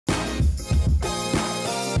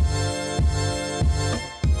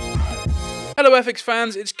Hello Airfix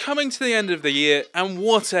fans, it's coming to the end of the year, and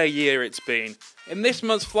what a year it's been. In this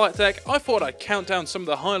month's flight deck, I thought I'd count down some of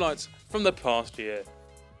the highlights from the past year.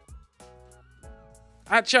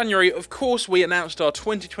 At January, of course, we announced our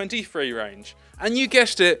 2023 range, and you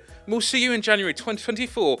guessed it, we'll see you in January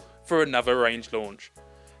 2024 for another range launch.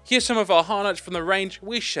 Here's some of our highlights from the range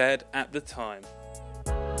we shared at the time.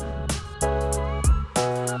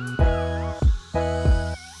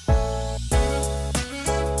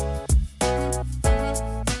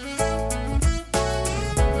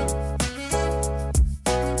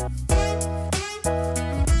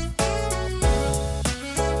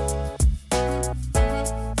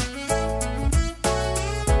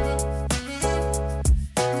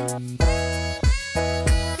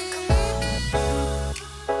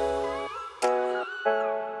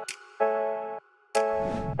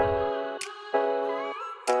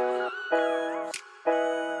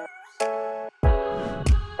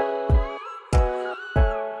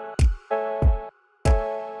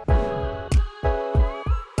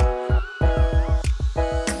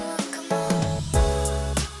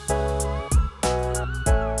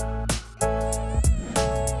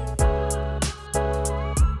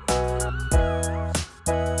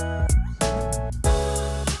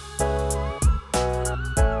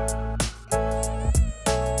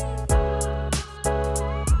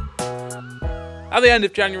 At the end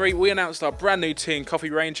of January, we announced our brand new tea and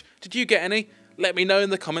coffee range. Did you get any? Let me know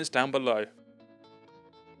in the comments down below.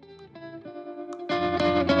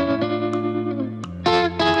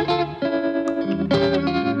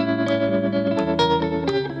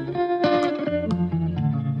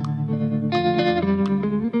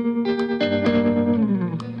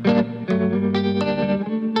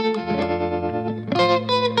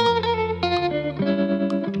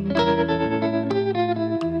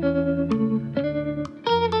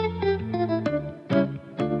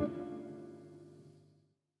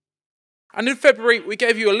 And in February, we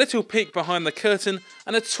gave you a little peek behind the curtain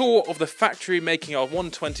and a tour of the factory making our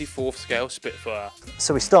 1/24th scale Spitfire.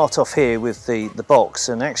 So we start off here with the box,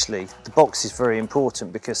 and actually the box is very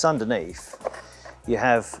important because underneath you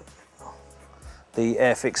have the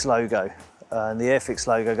Airfix logo, and the Airfix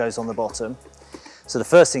logo goes on the bottom. So the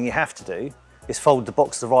first thing you have to do is fold the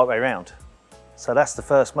box the right way around. So that's the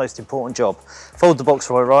first most important job. Fold the box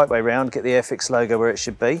the right way around, get the Airfix logo where it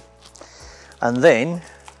should be, and then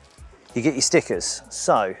you get your stickers.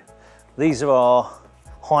 So these are our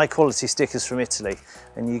high quality stickers from Italy,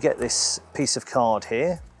 and you get this piece of card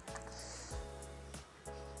here.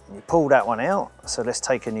 You pull that one out, so let's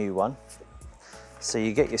take a new one. So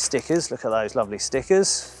you get your stickers, look at those lovely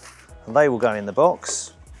stickers, and they will go in the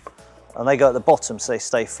box, and they go at the bottom so they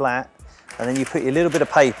stay flat, and then you put your little bit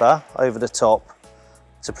of paper over the top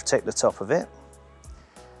to protect the top of it.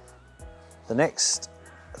 The next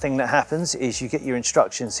thing that happens is you get your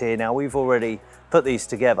instructions here. Now we've already put these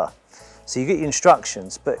together, so you get your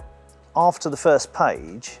instructions, but after the first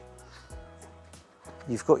page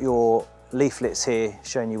you've got your leaflets here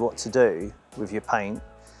showing you what to do with your paint,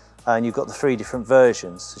 and you've got the 3 different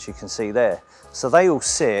versions as you can see there. So they all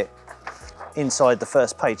sit inside the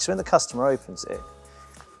first page, so when the customer opens it,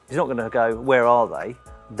 he's not going to go, where are they?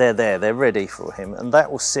 They're there, they're ready for him, and that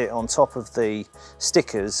will sit on top of the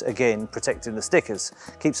stickers, again protecting the stickers,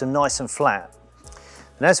 keeps them nice and flat.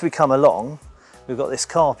 And as we come along, we've got this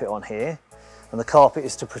carpet on here, and the carpet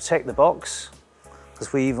is to protect the box,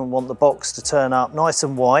 because we even want the box to turn up nice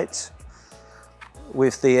and white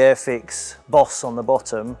with the Airfix boss on the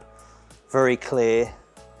bottom, very clear.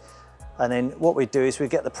 And then what we do is we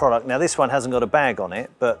get the product. Now this one hasn't got a bag on it,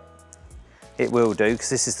 but it will do because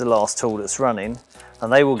this is the last tool that's running,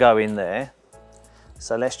 and they will go in there.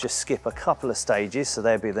 So let's just skip a couple of stages. So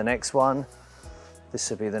there'll be the next one, this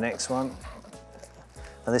will be the next one,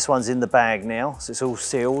 and this one's in the bag now, so it's all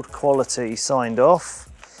sealed, quality signed off,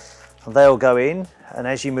 and they'll go in. And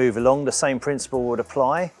as you move along, the same principle would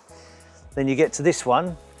apply. Then you get to this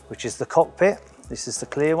one, which is the cockpit. This is the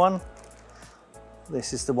clear one,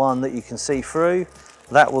 this is the one that you can see through.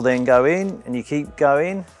 That will then go in, and you keep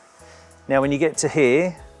going. Now when you get to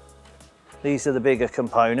here, these are the bigger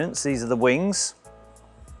components, these are the wings.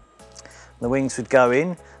 The wings would go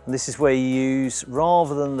in, and this is where you use,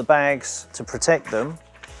 rather than the bags to protect them,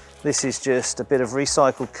 this is just a bit of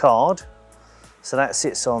recycled card. So that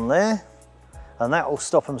sits on there, and that will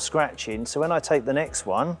stop them scratching. So when I take the next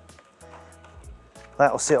one,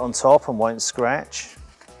 that will sit on top and won't scratch.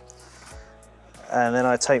 And then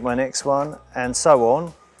I take my next one, and so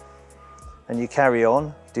on, and you carry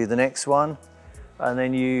on. Do the next one, and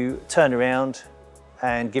then you turn around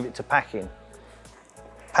and give it to packing.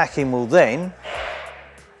 Packing will then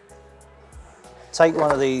take one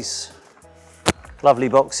of these Lovely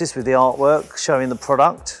boxes with the artwork showing the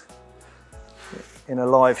product in a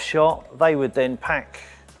live shot. They would then pack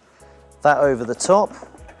that over the top,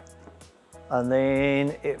 and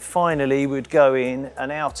then it finally would go in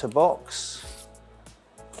an outer box.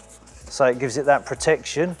 So it gives it that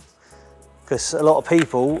protection, because a lot of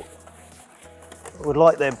people would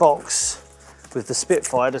like their box with the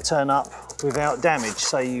Spitfire to turn up without damage.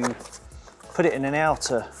 So you put it in an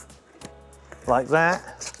outer like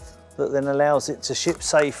that, that then allows it to ship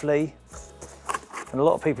safely. And a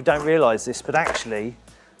lot of people don't realise this, but actually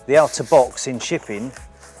the outer box in shipping,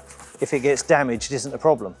 if it gets damaged, isn't a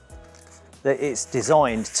problem. That it's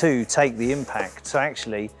designed to take the impact. So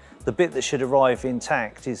actually the bit that should arrive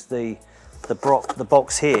intact is the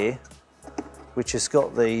box here, which has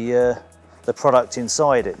got the product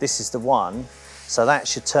inside it. This is the one, so that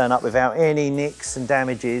should turn up without any nicks and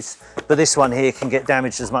damages. But this one here can get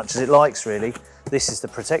damaged as much as it likes, really. This is the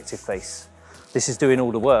protective piece. This is doing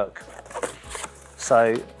all the work.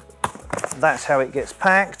 So that's how it gets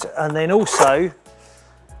packed. And then also,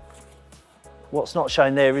 what's not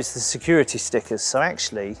shown there is the security stickers. So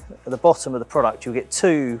actually, at the bottom of the product, you'll get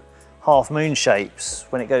two half moon shapes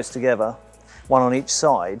when it goes together, one on each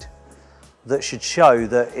side, that should show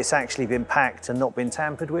that it's actually been packed and not been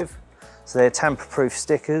tampered with. So they're tamper-proof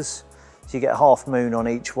stickers. So you get a half moon on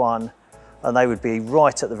each one, and they would be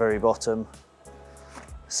right at the very bottom,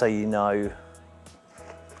 so you know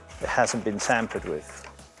it hasn't been tampered with.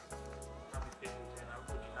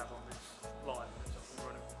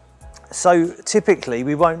 So typically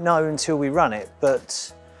we won't know until we run it,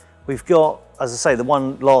 but we've got, as I say, the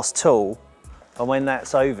one last tool, and when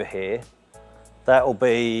that's over here, that will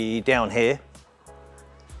be down here.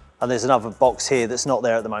 And there's another box here that's not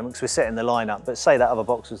there at the moment because we're setting the line up, but say that other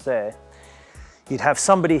box was there. You'd have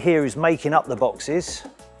somebody here who's making up the boxes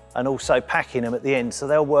and also packing them at the end, so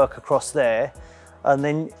they'll work across there. And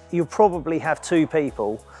then you'll probably have two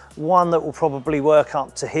people, one that will probably work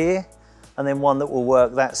up to here, and then one that will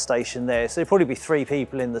work that station there. So there'll probably be three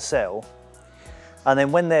people in the cell. And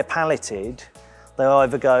then when they're palleted, they'll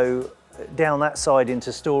either go down that side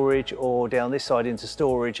into storage or down this side into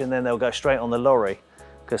storage, and then they'll go straight on the lorry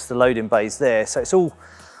because the loading bay's there. So it's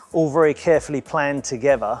all very carefully planned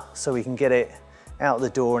together so we can get it out the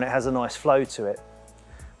door and it has a nice flow to it,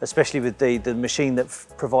 especially with the machine that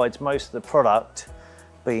provides most of the product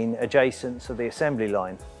being adjacent to the assembly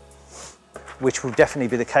line, which will definitely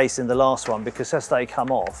be the case in the last one, because as they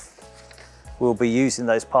come off, we'll be using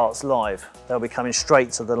those parts live. They'll be coming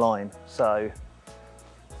straight to the line. So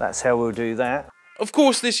that's how we'll do that. Of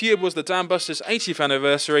course, this year was the Dam Busters 80th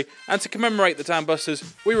anniversary, and to commemorate the Dam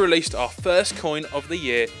Busters, we released our first coin of the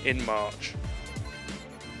year in March.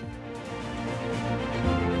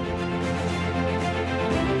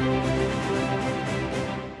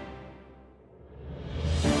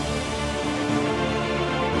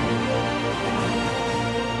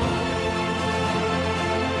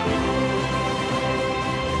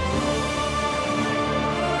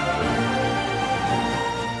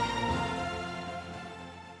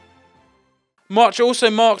 March also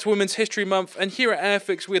marked Women's History Month, and here at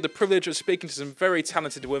Airfix we had the privilege of speaking to some very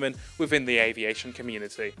talented women within the aviation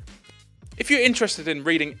community. If you're interested in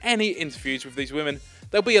reading any interviews with these women,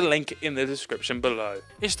 there'll be a link in the description below.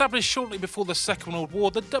 Established shortly before the Second World War,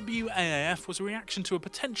 the WAAF was a reaction to a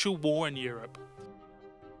potential war in Europe.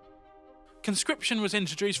 Conscription was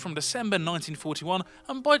introduced from December 1941,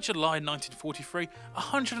 and by July 1943,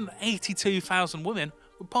 182,000 women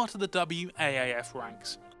were part of the WAAF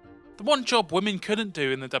ranks. The one job women couldn't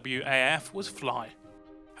do in the WAAF was fly.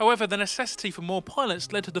 However, the necessity for more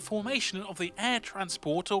pilots led to the formation of the Air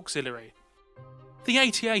Transport Auxiliary. The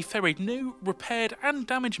ATA ferried new, repaired and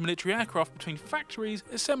damaged military aircraft between factories,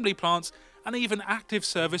 assembly plants and even active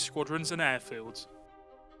service squadrons and airfields.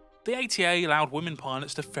 The ATA allowed women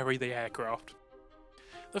pilots to ferry the aircraft.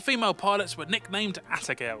 The female pilots were nicknamed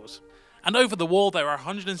ATA Girls, and over the war there were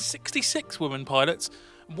 166 women pilots,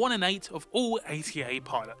 1 in 8 of all ATA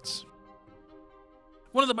pilots.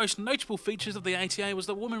 One of the most notable features of the ATA was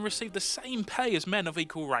that women received the same pay as men of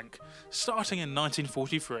equal rank, starting in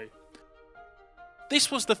 1943.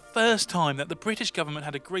 This was the first time that the British government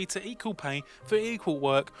had agreed to equal pay for equal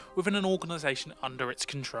work within an organisation under its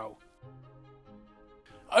control.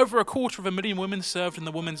 Over 250,000 women served in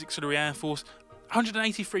the Women's Auxiliary Air Force.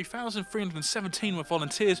 183,317 were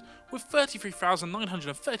volunteers, with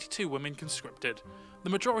 33,932 women conscripted. The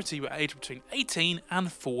majority were aged between 18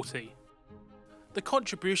 and 40. The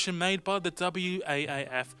contribution made by the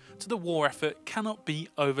WAAF to the war effort cannot be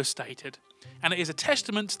overstated, and it is a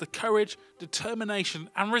testament to the courage, determination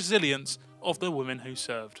and resilience of the women who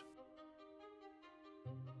served.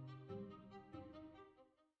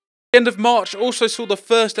 The end of March also saw the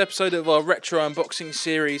first episode of our retro unboxing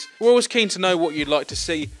series. We're always keen to know what you'd like to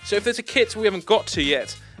see, so if there's a kit we haven't got to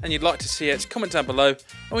yet and you'd like to see it, comment down below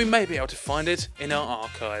and we may be able to find it in our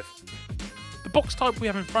archive. The box type we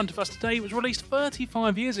have in front of us today was released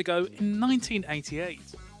 35 years ago in 1988.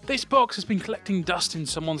 This box has been collecting dust in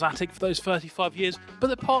someone's attic for those 35 years, but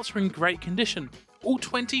the parts are in great condition. All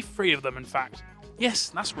 23 of them in fact.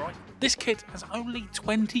 Yes, that's right, this kit has only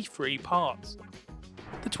 23 parts.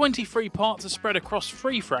 The 23 parts are spread across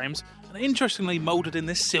 3 frames and interestingly moulded in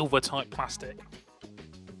this silver type plastic.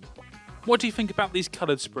 What do you think about these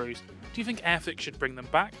coloured sprues? Do you think Airfix should bring them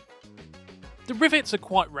back? The rivets are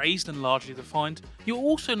quite raised and largely defined. You'll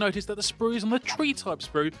also notice that the sprues on the tree type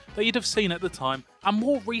sprue that you'd have seen at the time are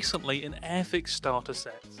more recently in Airfix starter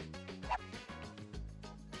sets.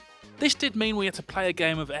 This did mean we had to play a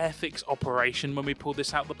game of Airfix Operation when we pulled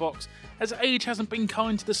this out of the box, as age hasn't been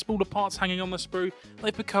kind to the smaller parts hanging on the sprue,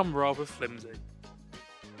 they've become rather flimsy.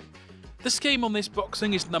 The scheme on this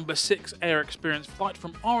boxing is number 6 Air Experience flight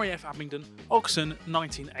from RAF Abingdon, Oxon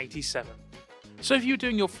 1987. So if you were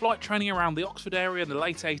doing your flight training around the Oxford area in the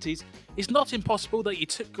late 80s, it's not impossible that you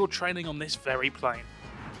took your training on this very plane.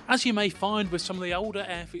 As you may find with some of the older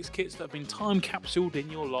Airfix kits that have been time capsuled in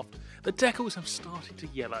your loft, the decals have started to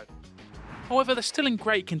yellow. However, they're still in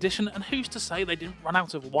great condition, and who's to say they didn't run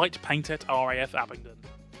out of white paint at RAF Abingdon.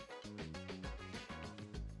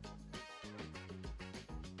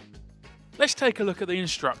 Let's take a look at the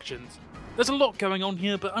instructions. There's a lot going on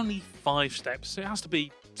here, but only 5 steps, so it has to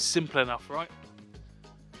be simple enough, right?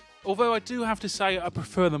 Although I do have to say I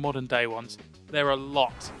prefer the modern day ones, they're a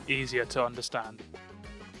lot easier to understand.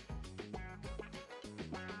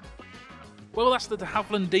 Well, that's the de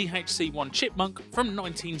Havilland DHC-1 Chipmunk from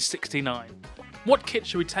 1969. What kit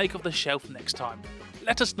should we take off the shelf next time?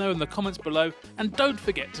 Let us know in the comments below, and don't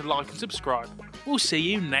forget to like and subscribe. We'll see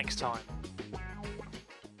you next time.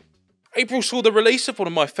 April saw the release of one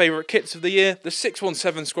of my favourite kits of the year, the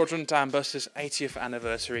 617 Squadron Dam Busters 80th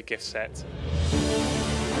Anniversary gift set.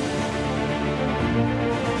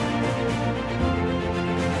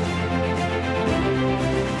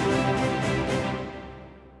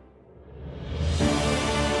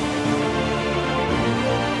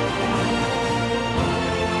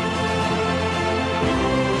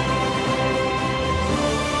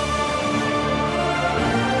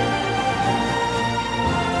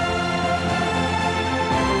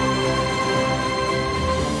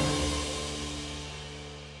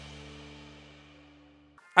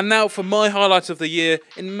 And now for my highlight of the year.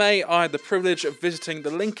 In May I had the privilege of visiting the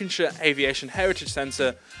Lincolnshire Aviation Heritage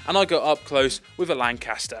Centre and I got up close with a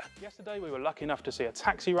Lancaster. Yesterday we were lucky enough to see a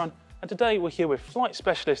taxi run, and today we're here with flight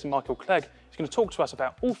specialist Michael Clegg, who's going to talk to us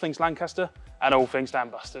about all things Lancaster and all things Dam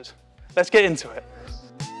Busters. Let's get into it.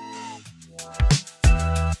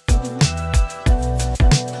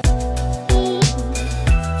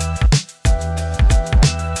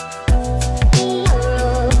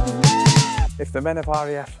 If the men of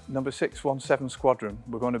RAF number 617 Squadron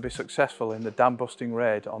were going to be successful in the dam busting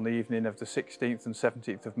raid on the evening of the 16th and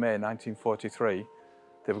 17th of May 1943,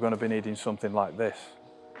 they were going to be needing something like this.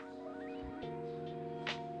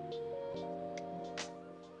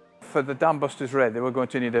 For the dam busters raid, they were going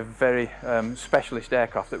to need a very specialist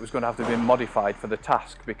aircraft that was going to have to be modified for the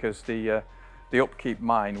task, because the upkeep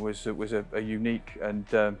mine was a unique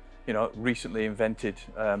and recently invented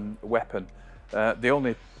weapon.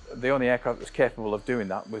 The only aircraft that was capable of doing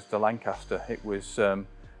that was the Lancaster. It was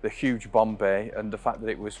the huge bomb bay, and the fact that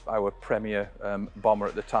it was our premier bomber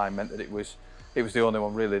at the time meant that it was the only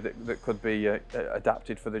one really that could be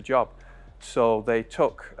adapted for the job. So they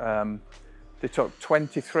took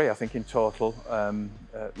 23, I think, in total,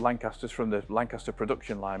 Lancasters from the Lancaster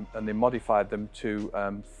production line, and they modified them to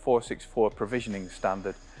 464 provisioning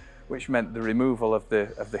standard, which meant the removal of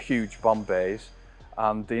the huge bomb bays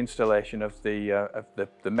and the installation of the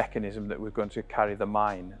mechanism that was going to carry the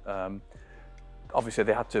mine. Obviously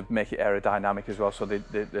they had to make it aerodynamic as well, so they're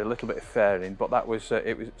a little bit of fairing, but that was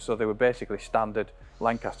so they were basically standard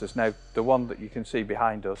Lancasters. Now the one that you can see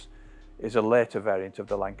behind us is a later variant of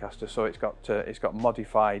the Lancaster, so it's got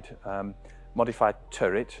modified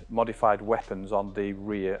turret, modified weapons on the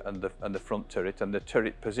rear and the front turret, and the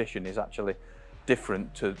turret position is actually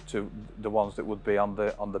different to the ones that would be on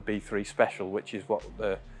the B3 Special, which is what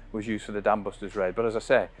was used for the Dam Busters raid. But as I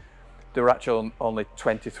say, there were actually only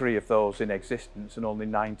 23 of those in existence, and only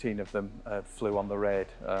 19 of them flew on the raid.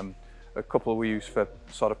 A couple were used for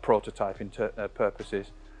sort of prototyping purposes,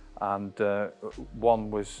 and one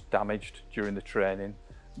was damaged during the training,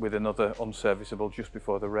 with another unserviceable just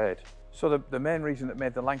before the raid. So the main reason that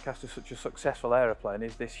made the Lancaster such a successful aeroplane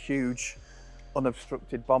is this huge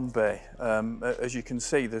unobstructed bomb bay. As you can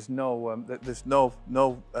see, there's no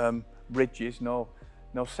ridges, no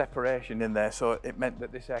separation in there, so it meant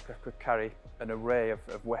that this aircraft could carry an array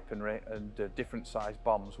of weaponry and different sized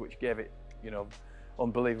bombs, which gave it, you know,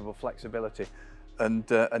 unbelievable flexibility. And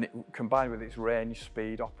it, combined with its range,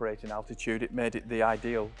 speed, operating altitude, it made it the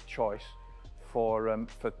ideal choice for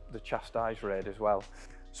the Chastise raid as well.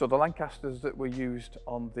 So the Lancasters that were used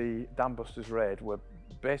on the Dam Busters raid were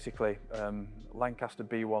basically Lancaster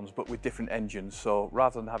B1s, but with different engines. So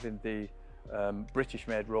rather than having the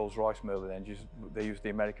British-made Rolls-Royce Merlin engines, they used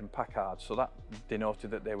the American Packards. So that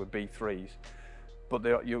denoted that they were B3s.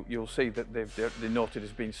 But you'll see that they're denoted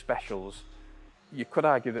as being specials. You could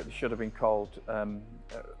argue that they should have been called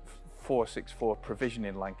 464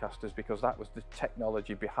 provisioning Lancasters, because that was the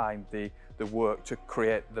technology behind the work to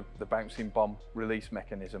create the bouncing bomb release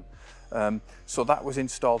mechanism. So that was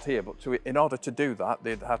installed here, but in order to do that,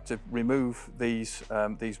 they'd had to remove these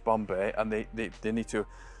bomb bay, and they need to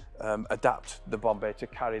adapt the bomb bay to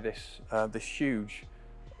carry this huge,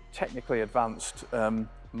 technically advanced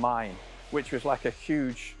mine, which was like a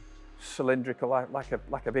huge cylindrical,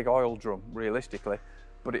 like a big oil drum, realistically.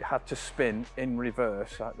 But it had to spin in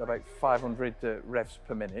reverse at about 500 revs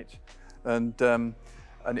per minute, and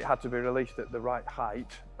it had to be released at the right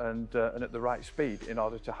height and at the right speed in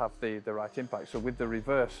order to have the right impact. So with the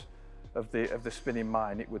reverse of the spinning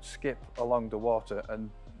mine, it would skip along the water.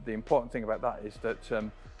 And the important thing about that is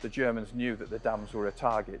that the Germans knew that the dams were a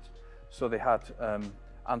target, so they had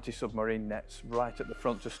anti-submarine nets right at the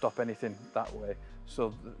front to stop anything that way.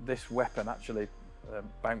 So this weapon actually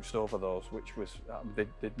bounced over those, which was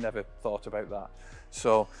they'd never thought about that.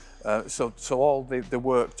 So all the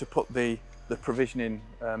work to put the provisioning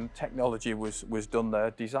technology was done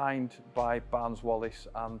there, designed by Barnes Wallis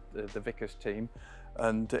and the Vickers team,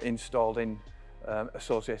 and installed in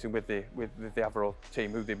associated with the Avro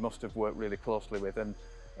team, who they must have worked really closely with,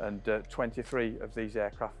 and 23 of these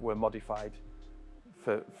aircraft were modified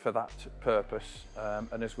for that purpose,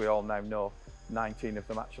 and as we all now know, 19 of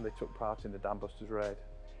them actually took part in the Dam Busters raid.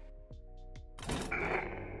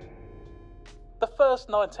 The first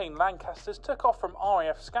 19 Lancasters took off from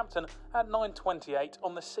RAF Scampton at 9:28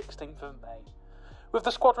 on the 16th of May, with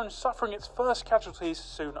the squadron suffering its first casualties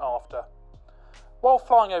soon after. While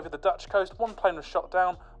flying over the Dutch coast, one plane was shot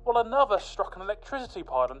down, while another struck an electricity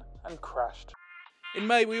pylon and crashed. In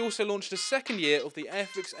May, we also launched the second year of the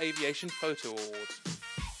Airfix Aviation Photo Awards.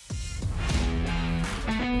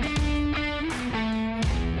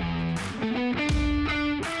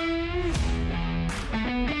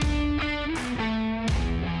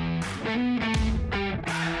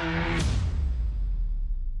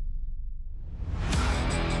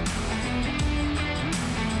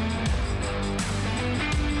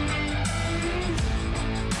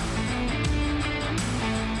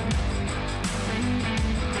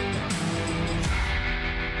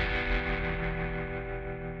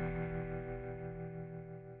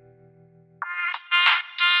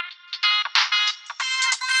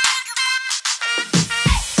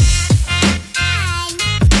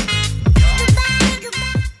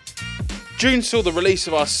 June saw the release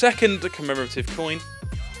of our second commemorative coin,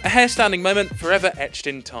 a hair-standing moment forever etched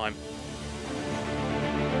in time.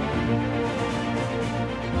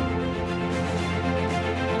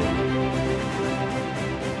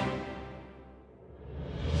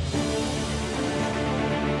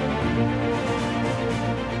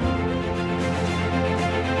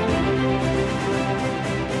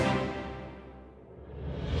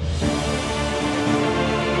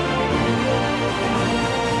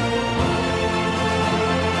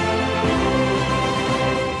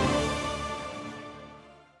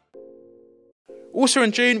 Also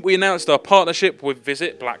in June, we announced our partnership with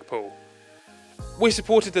Visit Blackpool. We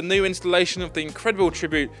supported the new installation of the incredible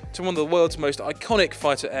tribute to one of the world's most iconic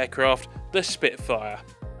fighter aircraft, the Spitfire.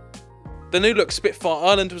 The new look Spitfire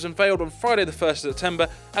Island was unveiled on Friday the 1st of September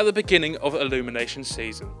at the beginning of illumination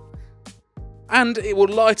season. And it will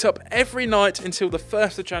light up every night until the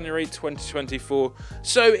 1st of January 2024,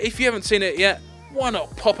 so if you haven't seen it yet, why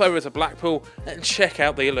not pop over to Blackpool and check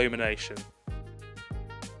out the illumination.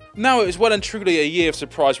 Now it is well and truly a year of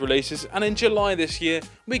surprise releases, and in July this year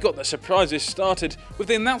we got the surprises started with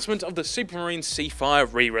the announcement of the Supermarine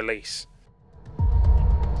Seafire re-release.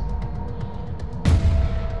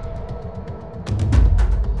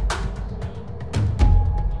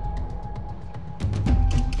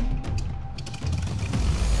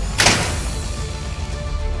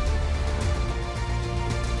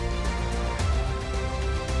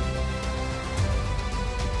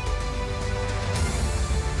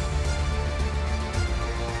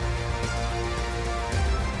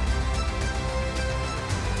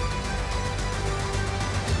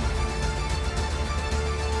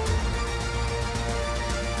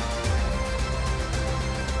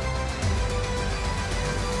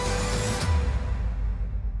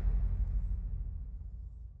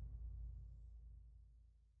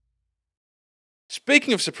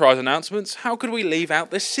 Speaking of surprise announcements, how could we leave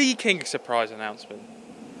out the Sea King surprise announcement?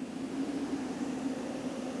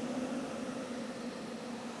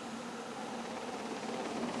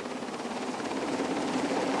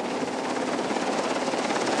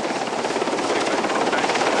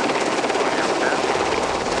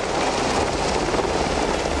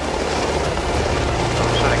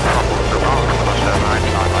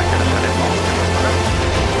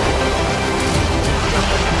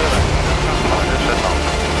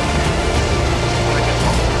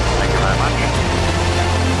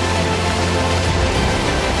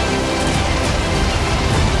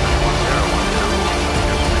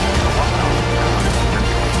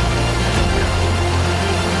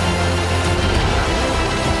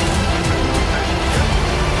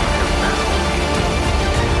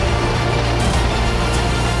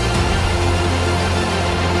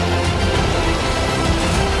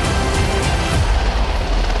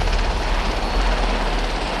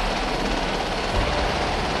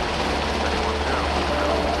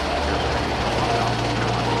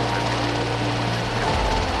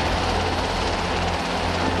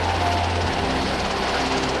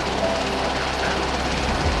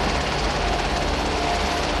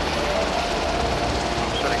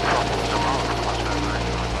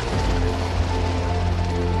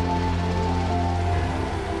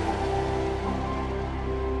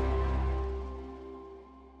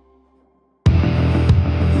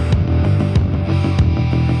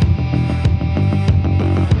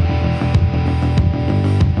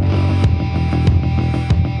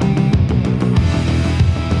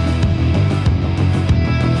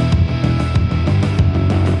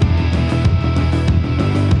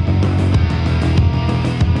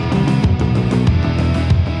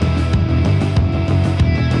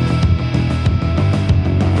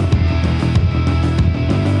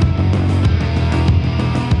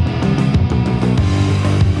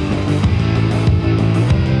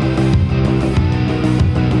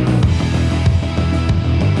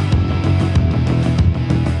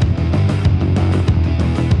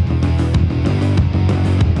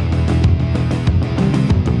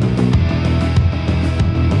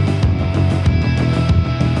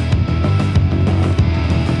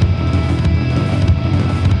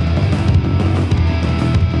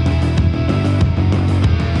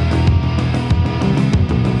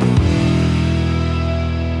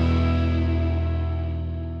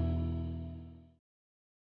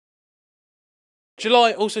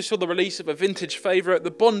 July also saw the release of a vintage favourite,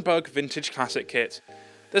 the Bondbug Vintage Classic Kit.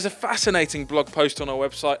 There's a fascinating blog post on our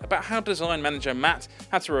website about how design manager Matt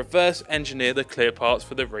had to reverse engineer the clear parts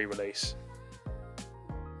for the re-release.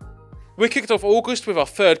 We kicked off August with our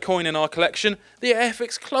third coin in our collection, the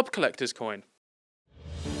Airfix Club Collector's Coin.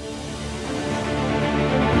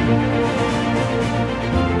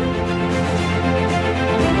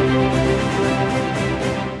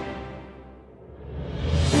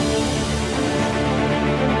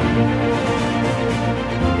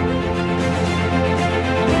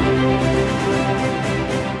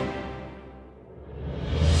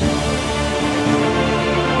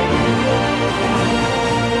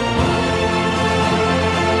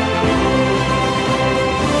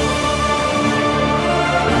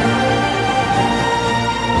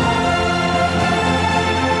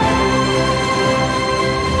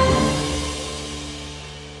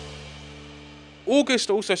 August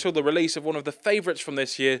also saw the release of one of the favourites from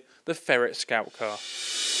this year, the Ferret Scout Car.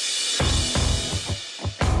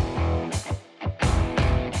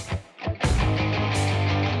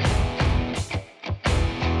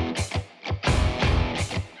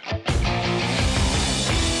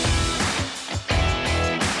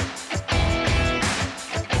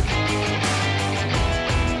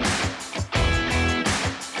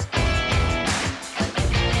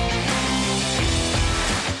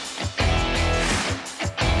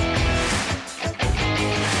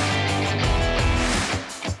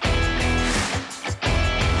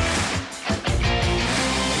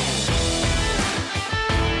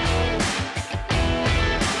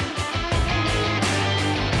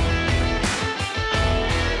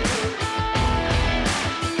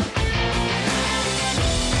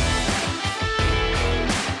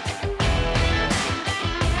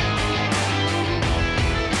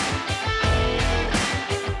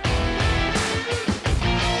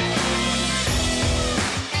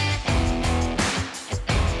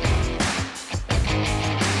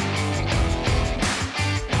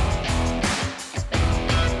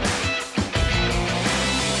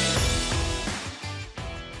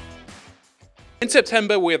 In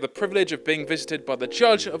September, we had the privilege of being visited by the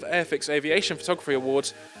judge of Airfix Aviation Photography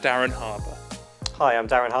Awards, Darren Harbour. Hi, I'm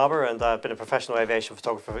Darren Harbour and I've been a professional aviation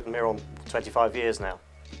photographer with Miron 25 years now.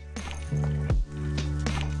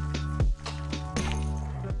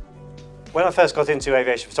 When I first got into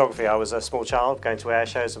aviation photography, I was a small child going to air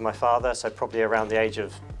shows with my father, so probably around the age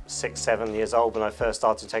of 6, 7 years old when I first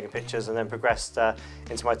started taking pictures, and then progressed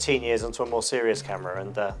into my teen years onto a more serious camera,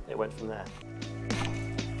 and it went from there.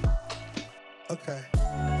 Okay.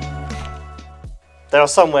 There are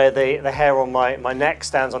some where the hair on my neck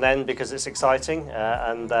stands on end because it's exciting,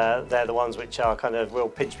 and they're the ones which are kind of real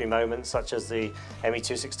pinch me moments, such as the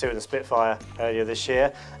ME262 and the Spitfire earlier this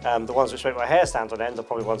year. The ones which make my hair stand on end are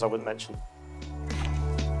probably ones I wouldn't mention.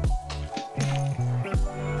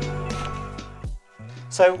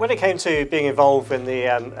 So when it came to being involved in the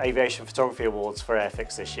Aviation Photography Awards for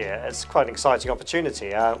Airfix this year, it's quite an exciting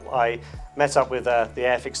opportunity. I met up with the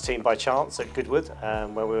Airfix team by chance at Goodwood,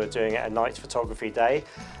 where we were doing a night photography day,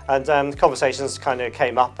 and conversations kind of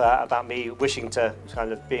came up about me wishing to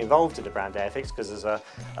kind of be involved in the brand Airfix, because as a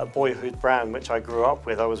boyhood brand which I grew up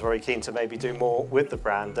with, I was very keen to maybe do more with the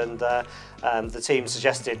brand, and the team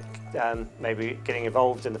suggested maybe getting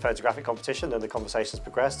involved in the photographic competition, and the conversations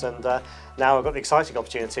progressed, and now I've got the exciting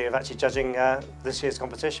opportunity of actually judging this year's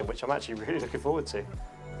competition, which I'm actually really looking forward to.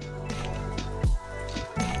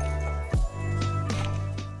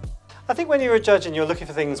 I think when you're a judge and you're looking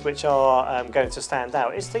for things which are going to stand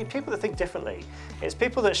out, it's the people that think differently. It's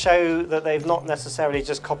people that show that they've not necessarily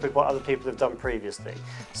just copied what other people have done previously.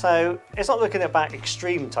 So it's not looking about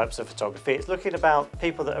extreme types of photography, it's looking about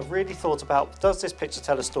people that have really thought about, does this picture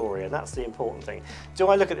tell a story? And that's the important thing. Do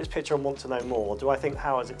I look at this picture and want to know more? Do I think,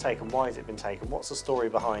 how has it taken? Why has it been taken? What's the story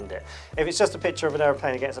behind it? If it's just a picture of an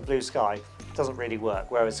aeroplane against a blue sky, it doesn't really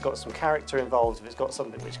work. Whereas it's got some character involved, if it's got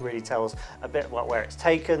something which really tells a bit about where it's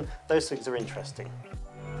taken, those things are interesting.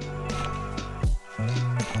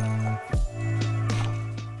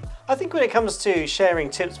 I think when it comes to sharing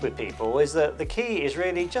tips with people is that the key is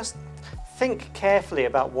really just think carefully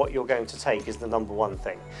about what you're going to take is the number one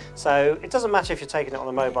thing. So it doesn't matter if you're taking it on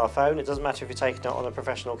a mobile phone, it doesn't matter if you're taking it on a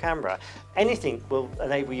professional camera. Anything will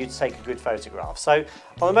enable you to take a good photograph. So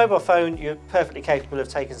on a mobile phone, you're perfectly capable of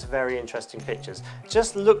taking some very interesting pictures.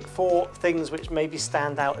 Just look for things which maybe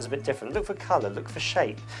stand out as a bit different. Look for colour, look for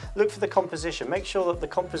shape, look for the composition. Make sure that the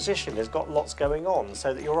composition has got lots going on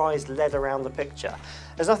so that your eyes led around the picture.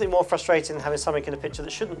 There's nothing more frustrating than having something in a picture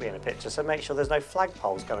that shouldn't be in a picture, so make sure there's no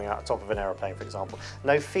flagpoles going out the top of an aeroplane, for example,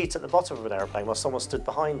 no feet at the bottom of an aeroplane while someone stood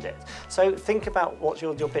behind it. So think about what's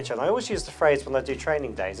your picture, and I always use the phrase when I do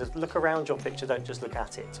training days, is look around your picture, don't just look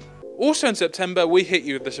at it. Also in September, we hit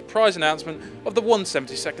you with the surprise announcement of the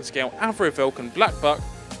 1/72nd scale Avro Vulcan Black Buck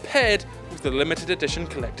paired with the limited edition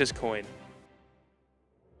collector's coin.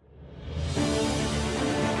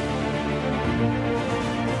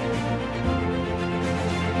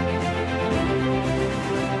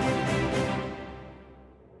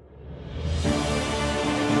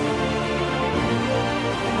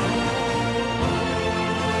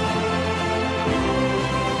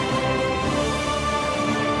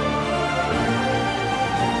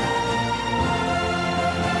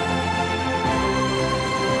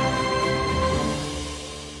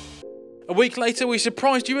 A week later, we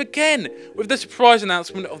surprised you again with the surprise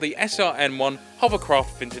announcement of the SRN1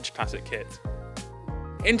 Hovercraft Vintage Classic Kit.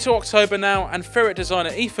 Into October now, and Ferret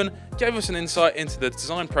designer Ethan gave us an insight into the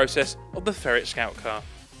design process of the Ferret Scout car.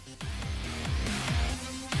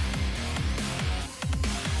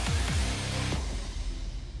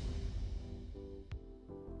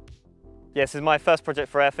 Yes, this is my first project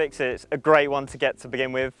for Airfix. It's a great one to get to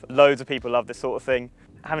begin with. Loads of people love this sort of thing.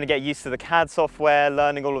 Having to get used to the CAD software,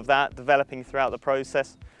 learning all of that, developing throughout the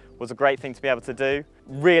process was a great thing to be able to do.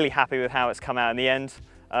 Really happy with how it's come out in the end.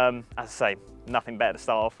 As I say, nothing better to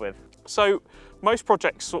start off with. So most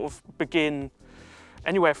projects sort of begin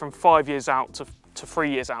anywhere from 5 years out to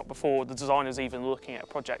 3 years out before the designer's even looking at a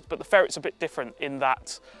project. But the Ferret's a bit different in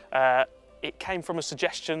that it came from a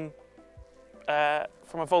suggestion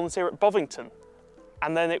from a volunteer at Bovington.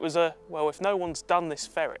 And then it was well, if no one's done this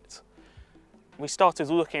Ferret, we started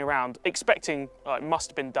looking around, expecting it must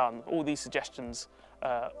have been done. All these suggestions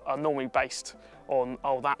are normally based on,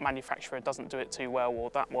 oh, that manufacturer doesn't do it too well, or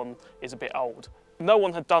that one is a bit old. No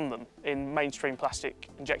one had done them in mainstream plastic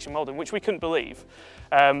injection molding, which we couldn't believe.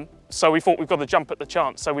 So we thought we've got to jump at the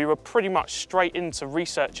chance. So we were pretty much straight into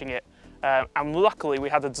researching it. And luckily we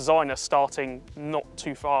had a designer starting not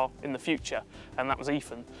too far in the future, and that was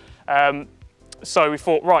Ethan. So we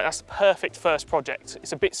thought, right, that's the perfect first project.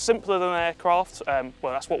 It's a bit simpler than an aircraft. Well,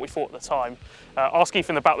 that's what we thought at the time. Ask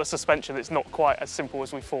Ethan about the suspension, it's not quite as simple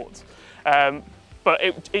as we thought. But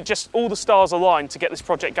it just, all the stars aligned to get this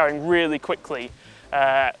project going really quickly.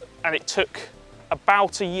 And it took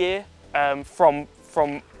about a year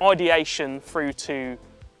from ideation through to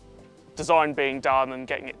design being done and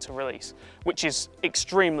getting it to release, which is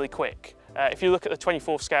extremely quick. If you look at the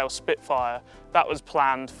 24th scale Spitfire, that was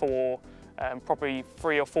planned for probably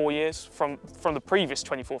 3 or 4 years from the previous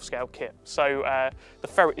 24th scale kit. So the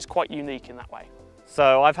Ferret is quite unique in that way.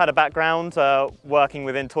 So I've had a background working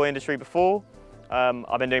within toy industry before.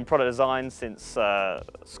 I've been doing product design since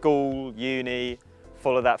school, uni,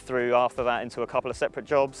 followed that through after that into a couple of separate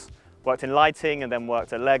jobs. Worked in lighting and then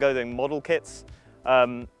worked at Lego doing model kits.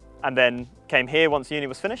 And then came here once uni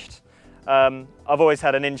was finished. I've always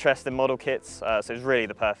had an interest in model kits, so it's really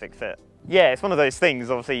the perfect fit. Yeah, it's one of those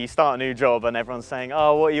things, obviously you start a new job and everyone's saying,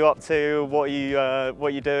 oh, what are you up to? What are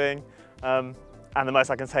you doing? And the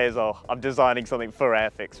most I can say is, oh, I'm designing something for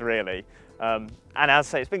Airfix, really. And as I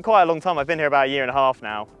say, it's been quite a long time. I've been here about 1.5 years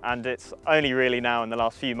now, and it's only really now in the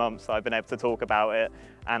last few months that I've been able to talk about it.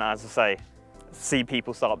 And as I say, see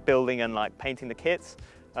people start building and like painting the kits.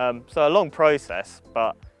 So a long process,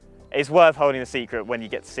 but it's worth holding the secret when you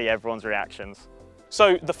get to see everyone's reactions.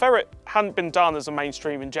 So the Ferret hadn't been done as a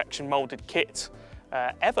mainstream injection moulded kit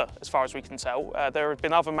ever, as far as we can tell. There have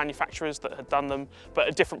been other manufacturers that had done them, but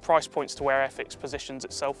at different price points to where Airfix positions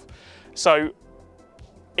itself. So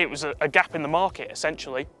it was a gap in the market,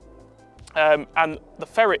 essentially. And the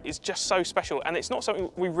Ferret is just so special, and it's not something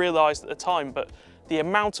we realised at the time, but the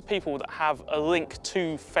amount of people that have a link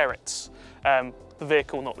to ferrets, the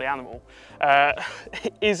vehicle, not the animal,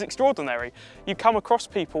 is extraordinary. You come across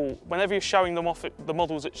people, whenever you're showing them off at the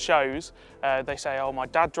models at shows, they say, oh, my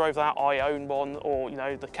dad drove that, I own one, or you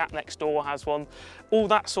know, the cat next door has one, all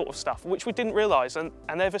that sort of stuff, which we didn't realise. And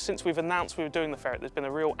ever since we've announced we were doing the Ferret, there's been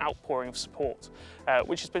a real outpouring of support,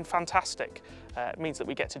 which has been fantastic. It means that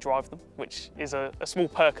we get to drive them, which is a small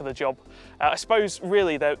perk of the job. I suppose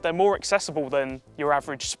really they're more accessible than your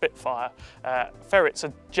average Spitfire. Ferrets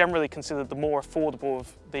are generally considered the more affordable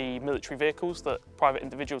of the military vehicles that private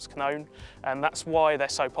individuals can own, and that's why they're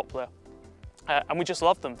so popular. And we just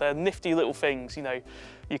love them. They're nifty little things, you know.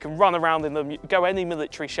 You can run around in them, go any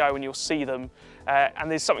military show and you'll see them. And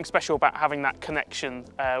there's something special about having that connection,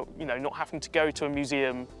 you know, not having to go to a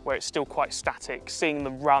museum where it's still quite static, seeing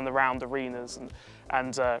them run around arenas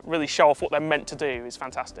and really show off what they're meant to do is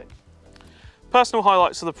fantastic. Personal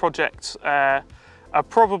highlights of the project are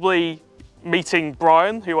probably meeting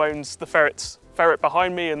Brian, who owns the Ferret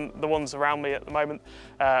behind me and the ones around me at the moment.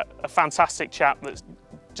 A fantastic chap that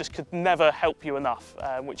just could never help you enough,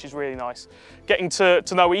 which is really nice. Getting to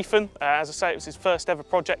know Ethan, as I say, it was his first ever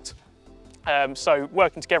project. So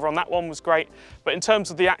working together on that one was great. But in terms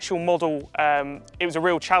of the actual model, it was a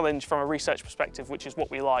real challenge from a research perspective, which is what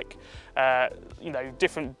we like. You know,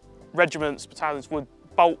 different regiments, battalions would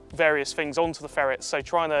bolt various things onto the Ferret, so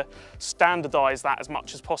trying to standardise that as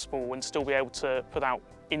much as possible and still be able to put out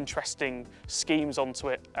interesting schemes onto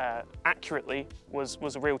it accurately was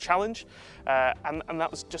a real challenge, and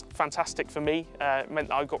that was just fantastic for me. It meant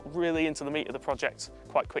that I got really into the meat of the project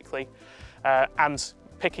quite quickly, and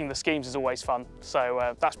picking the schemes is always fun.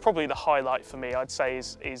 So that's probably the highlight for me, I'd say,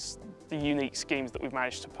 is the unique schemes that we've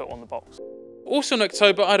managed to put on the box. Also in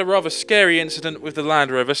October, I had a rather scary incident with the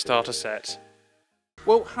Land Rover starter set.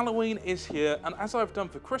 Well, Halloween is here, and as I've done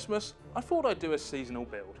for Christmas, I thought I'd do a seasonal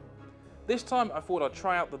build. This time I thought I'd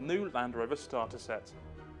try out the new Land Rover starter set.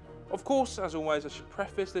 Of course, as always, I should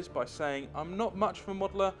preface this by saying I'm not much of a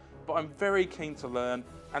modeller, but I'm very keen to learn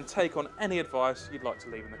and take on any advice you'd like to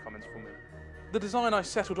leave in the comments for me. The design I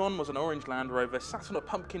settled on was an orange Land Rover sat on a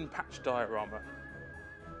pumpkin patch diorama.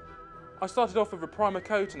 I started off with a primer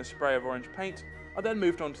coat and a spray of orange paint. I then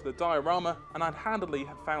moved on to the diorama, and I'd handily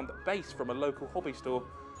found the base from a local hobby store,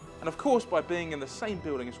 and of course by being in the same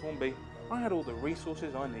building as Hornby, I had all the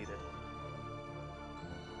resources I needed.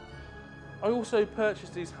 I also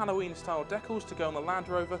purchased these Halloween style decals to go on the Land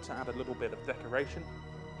Rover to add a little bit of decoration,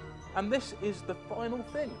 and this is the final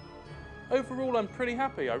thing. Overall I'm pretty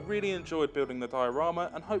happy. I really enjoyed building the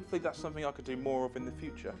diorama, and hopefully that's something I could do more of in the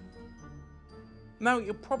future. Now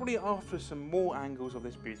you're probably after some more angles of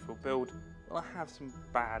this beautiful build. Well, I have some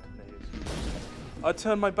bad news. I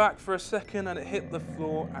turned my back for a second and it hit the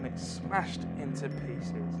floor and it smashed into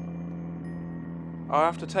pieces. I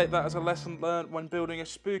have to take that as a lesson learned when building a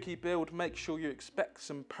spooky build. Make sure you expect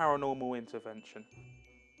some paranormal intervention.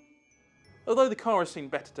 Although the car has seen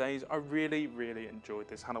better days, I really enjoyed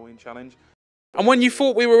this Halloween challenge. And when you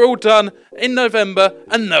thought we were all done, in November,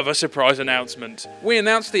 another surprise announcement. We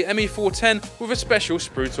announced the ME410 with a special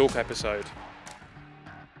Sprue Talk episode.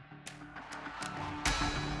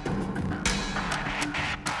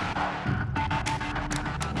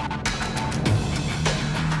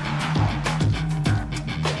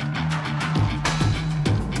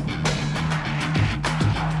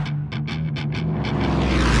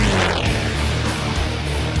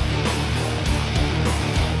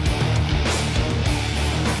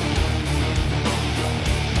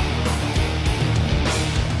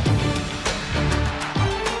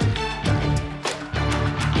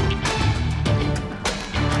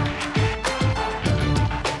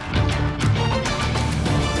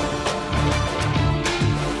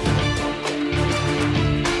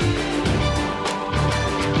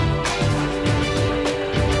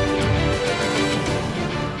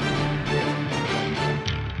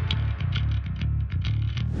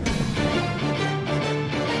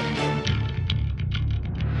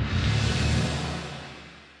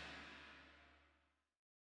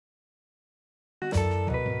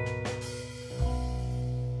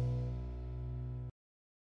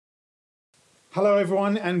 Hello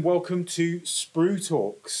everyone and welcome to Sprue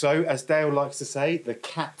Talk. So as Dale likes to say, the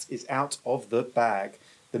cat is out of the bag.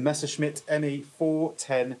 The Messerschmitt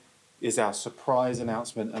ME410 is our surprise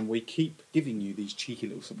announcement and we keep giving you these cheeky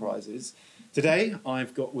little surprises. Today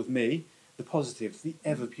I've got with me the positive, the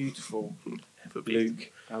ever beautiful Luke,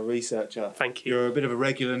 our researcher. Thank you. You're a bit of a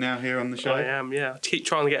regular now here on the show. I am, yeah. I keep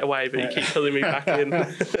trying to get away, but you keep pulling me back in.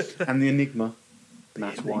 And the Enigma,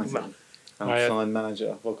 Matt Enigma. Whiting, our design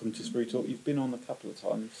manager. Welcome to Sprue Talk. You've been on a couple of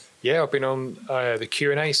times. Yeah, I've been on the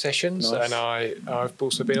Q&A sessions, Nice. and I've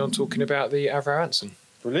also been on talking about the Avro Anson.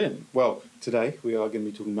 Brilliant. Well, today we are going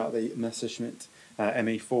to be talking about the Messerschmitt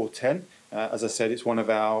ME410. As I said, it's one of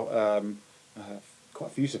our quite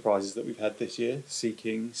a few surprises that we've had this year. Sea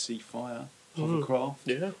King, Sea Fire, Hovercraft,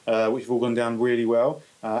 which have all gone down really well.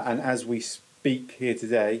 And as we speak here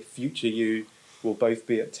today, future you will both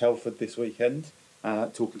be at Telford this weekend,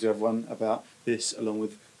 talking to everyone about this along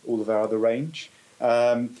with all of our other range.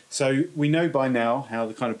 So we know by now how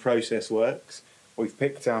the kind of process works. We've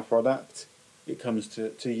picked our product. It comes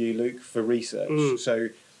to you, Luke, for research. So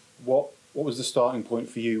what was the starting point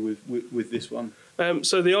for you with this one?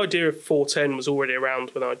 So the idea of 410 was already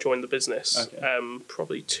around when I joined the business, Okay.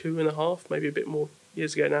 probably 2.5, maybe a bit more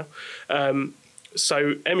years ago now.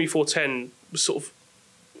 So ME410 was sort of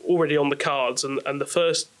already on the cards, and the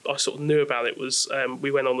first I sort of knew about it was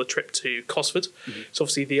we went on the trip to Cosford. It's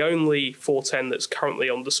obviously the only 410 that's currently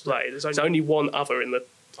on display. There's only one other in the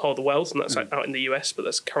whole of the world, and that's out in the US, but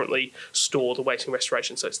that's currently stored awaiting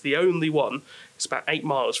restoration. So it's the only one. It's about 8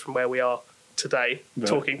 miles from where we are today,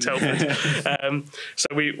 talking Telford.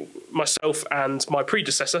 So myself and my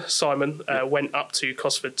predecessor, Simon, went up to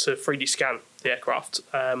Cosford to 3D scan the aircraft.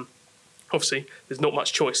 Obviously, there's not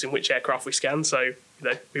much choice in which aircraft we scan, so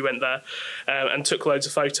we went there and took loads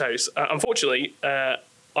of photos. Unfortunately, I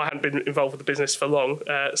hadn't been involved with the business for long,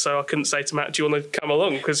 so I couldn't say to Matt, do you want to come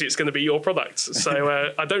along, because it's going to be your product.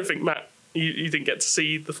 So I don't think, Matt, you didn't get to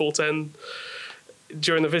see the 410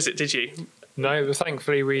 during the visit, did you? No, but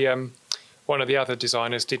thankfully one of the other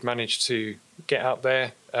designers did manage to get up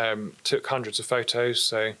there, took hundreds of photos,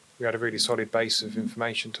 so we had a really solid base of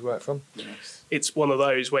information to work from. Nice. It's one of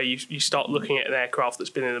those where you start looking at an aircraft that's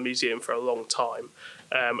been in a museum for a long time,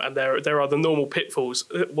 and there are the normal pitfalls.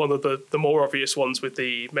 One of the more obvious ones with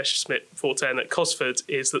the Messerschmitt 410 at Cosford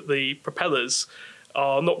is that the propellers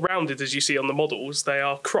are not rounded as you see on the models, they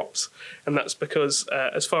are cropped, and that's because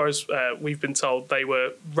as far as we've been told, they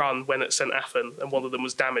were run when at St Athan, and one of them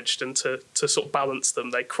was damaged, and to sort of balance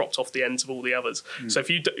them they cropped off the ends of all the others. So if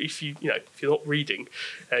you're not reading,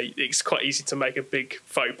 it's quite easy to make a big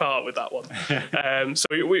faux pas with that one. So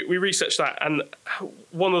we researched that, and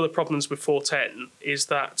one of the problems with 410 is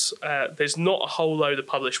that there's not a whole load of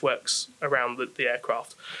published works around the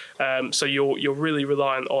aircraft. So you're really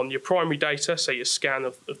reliant on your primary data, so your scan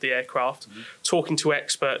of the aircraft, talking to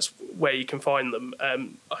experts where you can find them.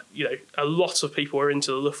 A lot of people are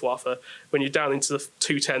into the Luftwaffe. When you're down into the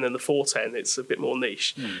 210 and the 410, it's a bit more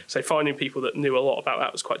niche. So finding people that knew a lot about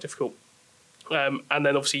that was quite difficult. And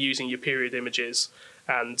then obviously using your period images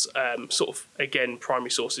and sort of, again,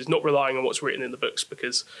 primary sources, not relying on what's written in the books,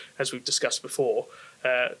 because as we've discussed before,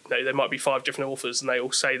 there might be 5 different authors and they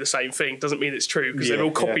all say the same thing. Doesn't mean it's true, because they've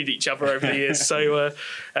all copied each other over the years. So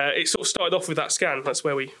it sort of started off with that scan. That's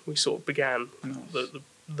where we sort of began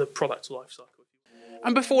the product life cycle.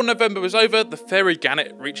 And before November was over, the Ferry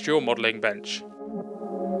Gannet reached your modelling bench.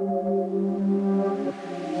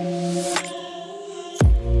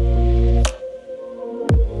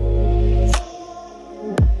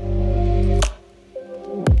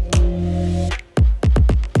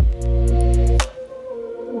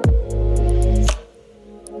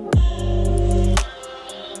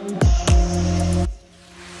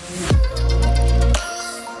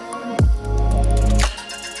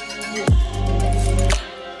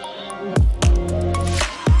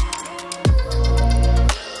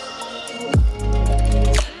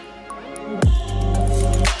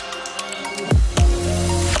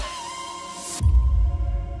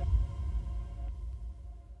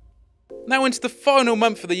 Now into the final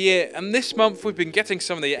month of the year, and this month we've been getting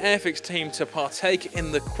some of the Airfix team to partake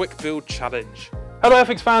in the Quick Build Challenge. Hello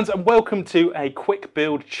Airfix fans, and welcome to a Quick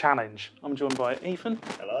Build Challenge. I'm joined by Ethan.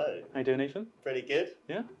 Hello. How you doing, Ethan? Pretty good.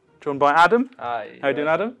 Yeah. Joined by Adam. Hi. How you doing,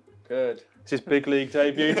 Adam? Good. It's his big league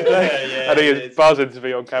debut today. I think it's buzzing to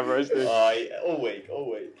be on camera, isn't it? All week.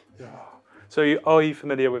 So are you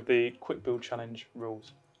familiar with the Quick Build Challenge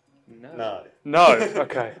rules? No. No?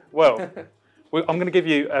 Okay. Well, I'm going to give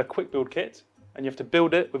you a quick build kit, and you have to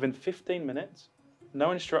build it within 15 minutes,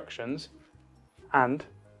 no instructions, and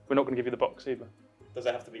we're not going to give you the box either. Does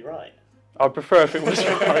it have to be right? I'd prefer if it was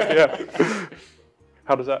right, yeah.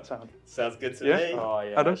 How does that sound? Sounds good to Yeah? me. Oh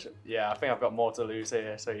yeah, Adam? yeah. I think I've got more to lose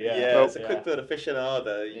here. So yeah. Yeah, it's a quick build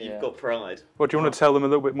aficionado. You've Yeah. got pride. Well, do you want to tell them a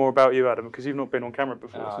little bit more about you, Adam? Because you've not been on camera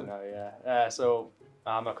before. Oh so. no, yeah. So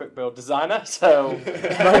I'm a quick build designer. So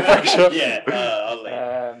No pressure. Yeah, I'll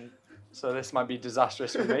leave. so this might be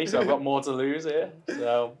disastrous for me. So I've got more to lose here.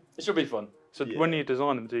 So it should be fun. So when you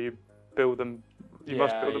design them, do you build them? You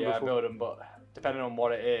must build them I before. build them, but depending on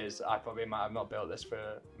what it is, I probably might have not built this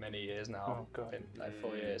for many years now. Oh, God. Like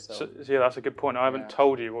 4 years. So yeah, that's a good point. I haven't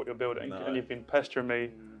told you what you're building, and you've been pestering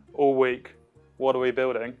me all week. What are we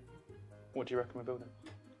building? What do you reckon we're building?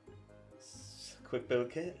 Quick build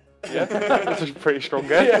kit. Yeah, that's a pretty strong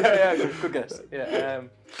guess. yeah, good guess. Yeah.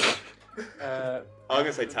 I'm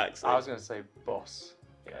gonna say taxi. I was gonna say boss.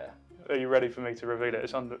 Yeah. Are you ready for me to reveal it?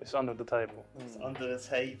 It's under the table. It's under the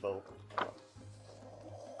table.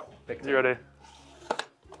 You ready?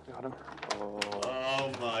 Got him.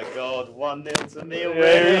 Oh my God! 1-0 to me Yeah,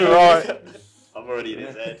 already. he's right. I'm already in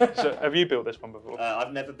his head. So have you built this one before?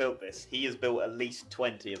 I've never built this. He has built at least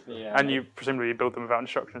 20 of them. Yeah. And you presumably built them without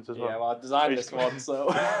instructions as well. Yeah, well, I designed this one, so.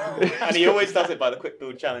 And he always does it by the quick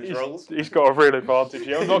build challenge rules. He's got a real advantage.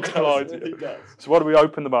 Yeah, I'm not gonna lie to He you. does. So why don't we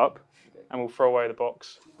open them up, and we'll throw away the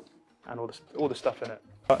box and all the stuff in it.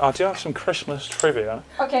 I do have some Christmas trivia.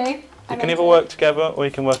 Okay. You can either work together or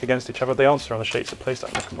you can work against each other. The answer on the sheet, so please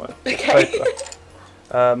don't look at my paper.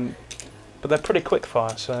 But they're pretty quick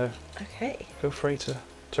fire, so feel free to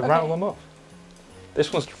rattle them off.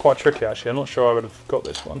 This one's quite tricky actually. I'm not sure I would have got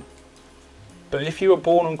this one. But if you were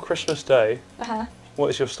born on Christmas Day, what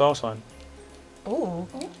is your star sign? Oh.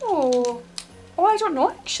 Oh, I don't know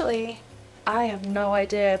actually. I have no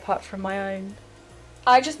idea apart from my own.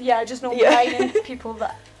 I just know mine and people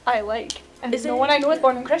that I like. And Is no it- one I know is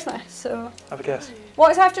born on Christmas, so. Have a guess. What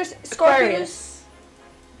is after Scorpios? Aquarius.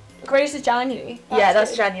 Aquarius is January. Yeah, that's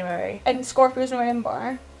good. January. And Scorpio's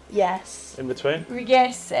November. Yes. In between? We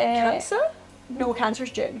guess. Cancer? No, Cancer's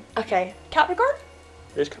June. Okay. Capricorn?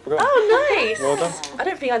 Here's Capricorn. Oh, nice. Well done. I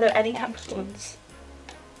don't think I know any Capricorns.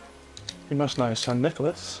 You must know St.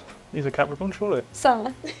 Nicholas. He's a Capricorn, surely.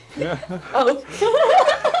 Sun. Yeah. Oh.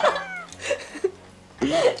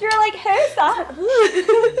 You're like, who's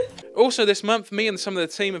that? Also this month, me and some of the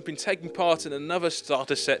team have been taking part in another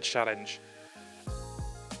starter set challenge.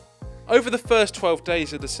 Over the first 12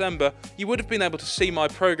 days of December, you would have been able to see my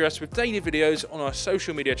progress with daily videos on our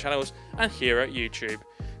social media channels and here at YouTube.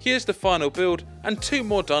 Here's the final build and 2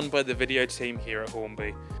 more done by the video team here at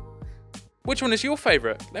Hornby. Which one is your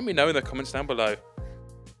favourite? Let me know in the comments down below.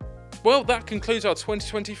 Well, that concludes our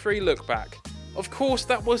 2023 look back. Of course,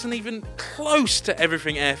 that wasn't even close to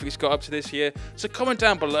everything Airfix got up to this year, so comment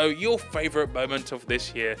down below your favourite moment of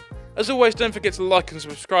this year. As always, don't forget to like and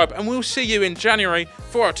subscribe, and we'll see you in January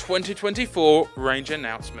for our 2024 range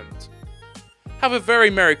announcement. Have a very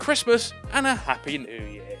Merry Christmas and a Happy New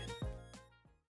Year.